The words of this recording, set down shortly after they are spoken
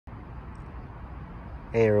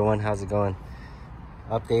Hey everyone, how's it going?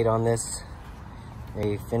 Update on this.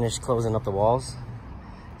 They finished closing up the walls.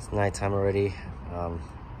 It's nighttime already.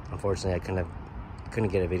 Unfortunately, I couldn't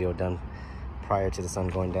get a video done prior to the sun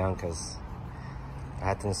going down because I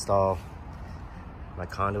had to install my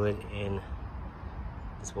conduit in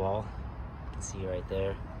this wall. You can see right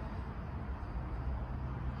there.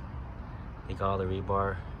 They got all the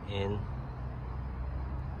rebar in.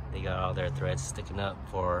 They got all their threads sticking up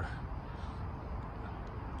for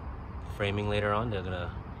framing later on. They're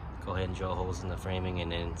gonna go ahead and drill holes in the framing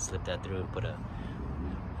and then slip that through and put a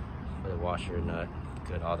washer, nut,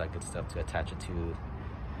 all that good stuff to attach it to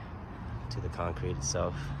the concrete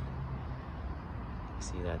itself.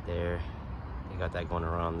 See that there? They got that going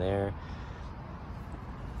around there.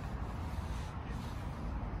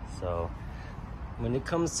 So when it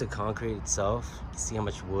comes to concrete itself, you see how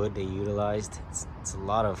much wood they utilized. It's a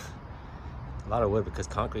lot of wood because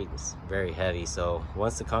concrete is very heavy. So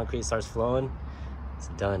once the concrete starts flowing, it's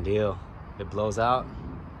a done deal. If it blows out,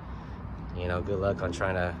 you know, good luck on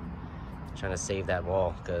trying to save that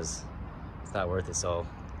wall because it's not worth it. So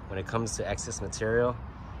when it comes to excess material,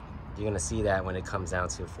 you're gonna see that when it comes down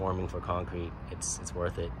to forming for concrete, it's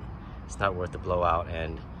worth it. It's not worth the blowout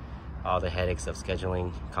and all the headaches of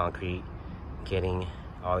scheduling concrete, getting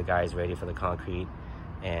all the guys ready for the concrete,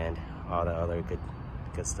 and all the other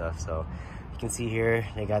good stuff. So you can see here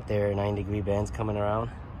they got their 90-degree bends coming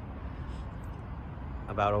around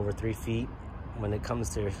about over 3 feet. When it comes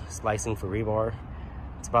to splicing for rebar,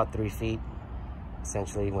 it's about 3 feet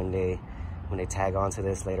essentially when they tag onto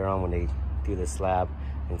this later on, when they do the slab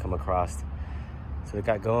and come across. So they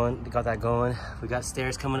got that going. We got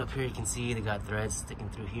stairs coming up here. You can see they got threads sticking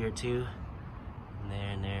through here too, and there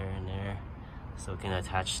and there and there, so it can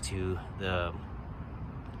attach to the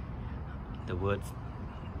wood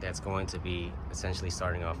that's going to be essentially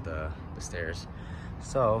starting off the stairs.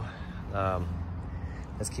 So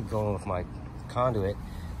let's keep going with my conduit.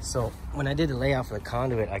 So when I did the layout for the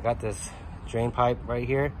conduit, I got this drain pipe right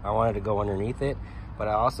here. I wanted to go underneath it, but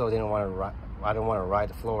I also didn't want to ride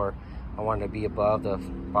the floor. I wanted to be above the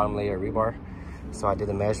bottom layer of rebar. So I did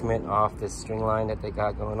the measurement off this string line that they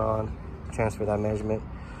got going on, transfer that measurement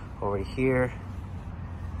over to here,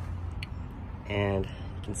 and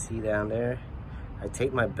you can see down there, I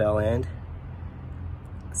take my bell end.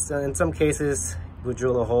 So in some cases, we'll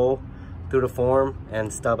drill a hole through the form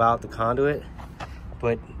and stub out the conduit,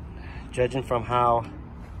 but judging from how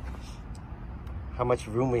much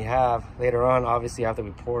room we have later on, obviously after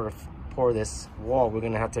we pour this wall, we're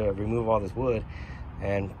gonna have to remove all this wood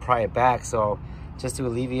and pry it back. So just to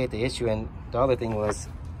alleviate the issue, and the other thing was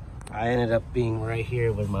I ended up being right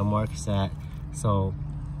here where my mark's at, so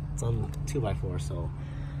it's on 2x4, so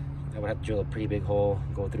I would have to drill a pretty big hole,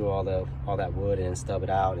 go through all that wood and stub it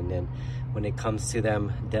out, and then when it comes to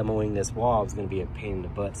them demoing this wall, it's gonna be a pain in the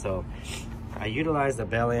butt. So I utilized the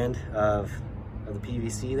bell end of the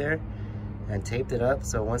PVC there and taped it up,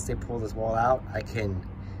 so once they pull this wall out, I can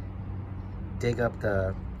dig up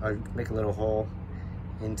or make a little hole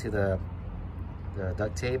into the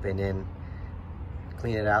duct tape and then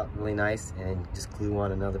clean it out really nice and just glue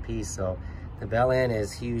on another piece. So the bell end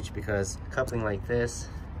is huge because coupling like this,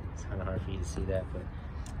 it's kind of hard for you to see that, but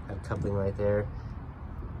that coupling right there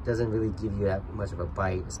doesn't really give you that much of a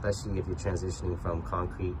bite, especially if you're transitioning from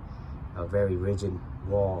concrete, a very rigid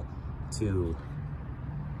wall, to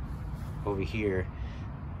over here.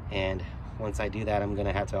 And once I do that, I'm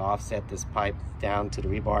gonna have to offset this pipe down to the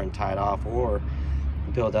rebar and tie it off, or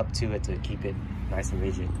build up to it to keep it nice and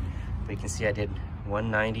rigid. But you can see I did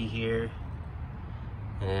 190 here,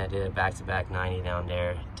 and then I did a back-to-back 90 down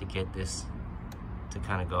there to get this to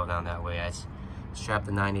kind of go down that way. I strapped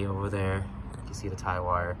the 90 over there, you can see the tie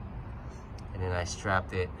wire, and then I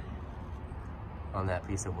strapped it on that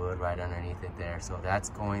piece of wood right underneath it there. So that's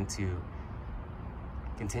going to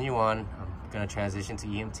continue on. I'm gonna transition to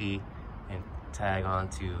EMT and tag on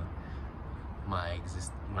to my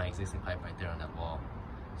existing pipe right there on that wall.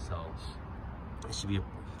 So it should be a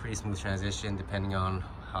pretty smooth transition depending on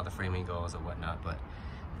how the framing goes or whatnot, but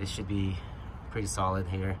this should be pretty solid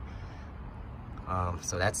here.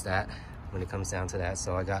 So that's that when it comes down to that.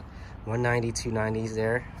 So I got 190, 290s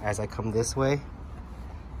there. As I come this way,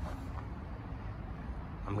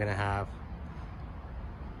 I'm gonna have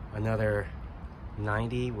another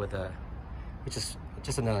 90 with just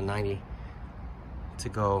another 90 to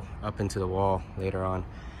go up into the wall later on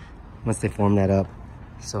once they form that up.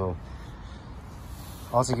 So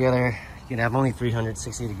altogether, you can have only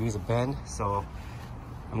 360 degrees of bend. So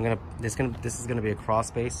this is gonna be a crawl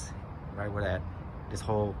space right where this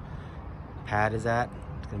whole pad is at.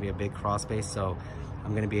 It's gonna be a big crawl space, so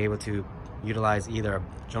I'm gonna be able to utilize either a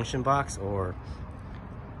junction box or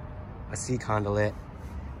a C conduit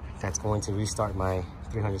that's going to restart my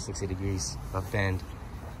 360 degrees of bend.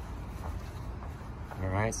 All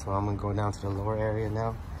right, so I'm gonna go down to the lower area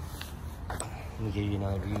now. Let me give you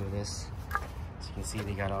another view of this. So you can see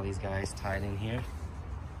they got all these guys tied in here.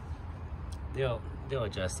 They'll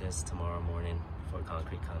adjust this tomorrow morning before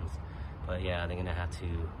concrete comes. But yeah, they're gonna have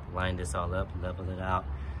to line this all up, level it out.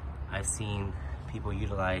 I've seen people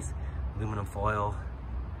utilize aluminum foil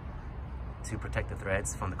to protect the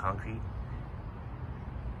threads from the concrete.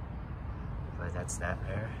 But that's that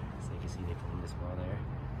there. So you can see they formed this wall there.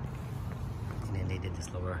 And then they did this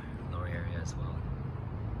lower area as well.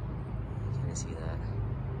 You can see that.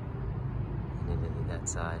 And then they did that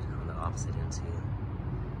side on the opposite end too.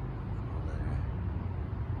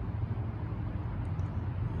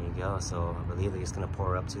 There you go. So I believe it's gonna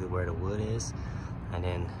pour up to where the wood is, and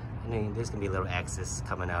then there's gonna be a little access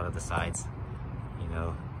coming out of the sides, you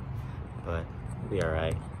know, but it'll be all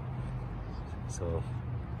right. So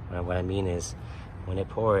what I mean is, when they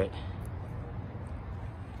pour it,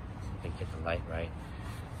 I can get the light right.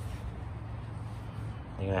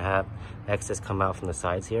 They're gonna have excess come out from the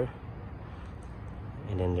sides here,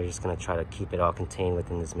 and then they're just gonna try to keep it all contained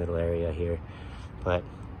within this middle area here. But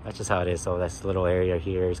that's just how it is. So that's little area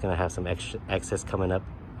here is gonna have some extra excess coming up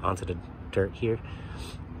onto the dirt here,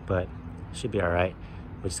 but it should be all right.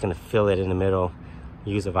 We're just gonna fill it in the middle,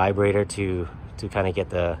 use a vibrator to kind of get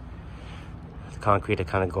the concrete to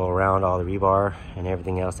kind of go around all the rebar and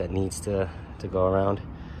everything else that needs to go around.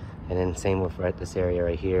 And then same with this area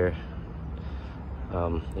right here,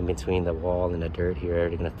 in between the wall and the dirt here,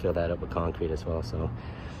 they're gonna fill that up with concrete as well. So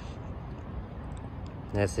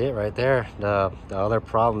that's it right there. The other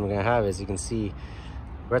problem we're gonna have is, you can see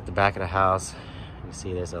we're at the back of the house. You can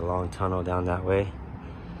see there's a long tunnel down that way,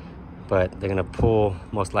 but they're gonna pull,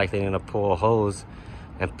 most likely they're gonna pull a hose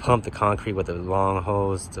and pump the concrete with a long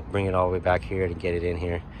hose to bring it all the way back here to get it in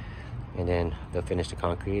here. And then they'll finish the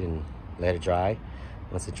concrete and let it dry.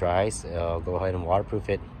 Once it dries, go ahead and waterproof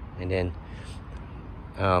it. And then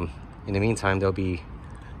in the meantime, they'll be, you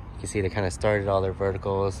can see they kind of started all their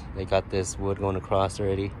verticals. They got this wood going across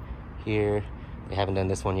already here. They haven't done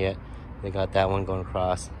this one yet. They got that one going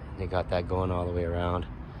across. They got that going all the way around.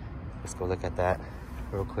 Let's go look at that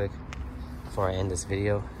real quick before I end this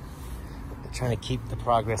video. I'm trying to keep the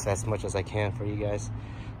progress as much as I can for you guys.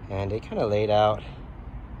 And they kind of laid out,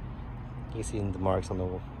 you see the marks on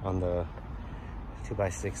the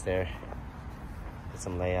 2x6 there. Get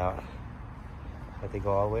some layout, but they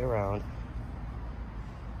go all the way around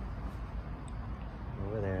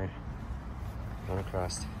over there, going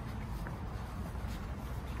across.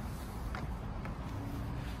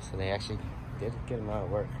 So they actually did get them out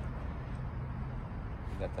of work.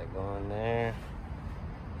 Got that going there.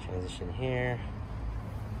 Transition here.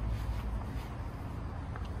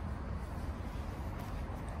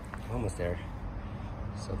 Almost there.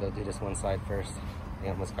 So they'll do this one side first. They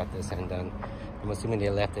almost got this end done. I'm assuming they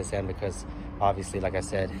left this end because obviously, like I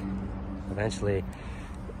said, eventually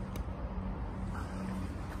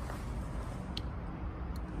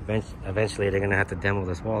they're gonna have to demo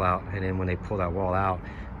this wall out, and then when they pull that wall out,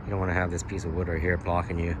 you don't want to have this piece of wood right here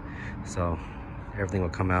blocking you. So everything will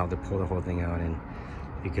come out, they'll pull the whole thing out and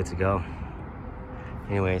be good to go.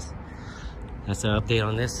 Anyways, that's an update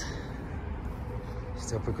on this.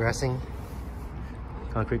 Still progressing.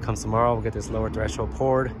 Concrete comes tomorrow. We'll get this lower threshold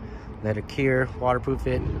poured, let it cure, waterproof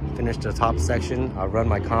it, finish the top section. I'll run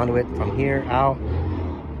my conduit from here out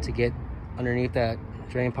to get underneath that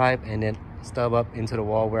drain pipe, and then stub up into the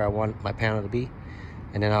wall where I want my panel to be.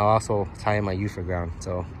 And then I'll also tie in my U for ground.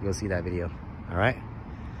 So you'll see that video. All right,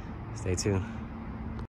 stay tuned.